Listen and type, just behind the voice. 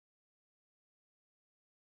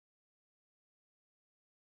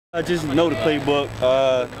I just know the playbook.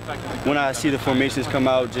 When I see the formations come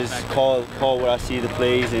out, just call what I see, the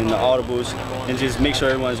plays and the audibles, and just make sure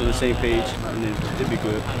everyone's on the same page, and then it'll be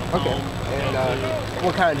good. Okay. And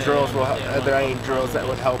what kind of drills are there any drills that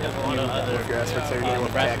would help you with your efforts there?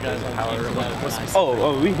 What tactics and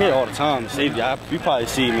power? We hit all the time. Xavier, you probably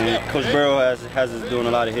see, man. Coach Burrow has us doing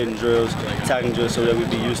a lot of hitting drills, tackling drills, so that we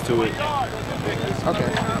be used to it.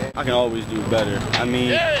 Okay. I can always do better. I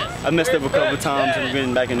mean, I messed up a couple of times. I'm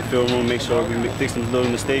getting back in the field room, make sure we fix some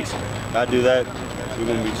little mistakes. If I do that, we're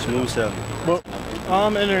gonna be smooth sailing. Well,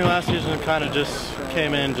 entering last season, kind of just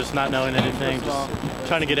came in just not knowing anything, just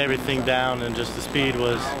trying to get everything down, and just the speed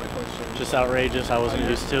was just outrageous. I wasn't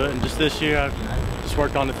used to it, and just this year I just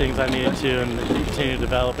worked on the things I needed to and continue to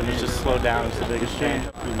develop, and it's just slowed down. It's the biggest change.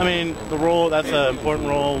 I mean, the role, that's an important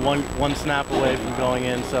role, one snap away from going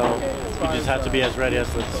in, so you just have to be as ready as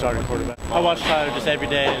the starting quarterback. I watch Tyler just every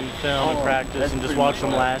day in film and practice, and just watched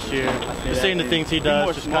him last year. Just seeing the things he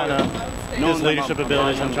does, just kind of his leadership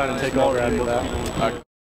abilities, I'm trying to take over after that.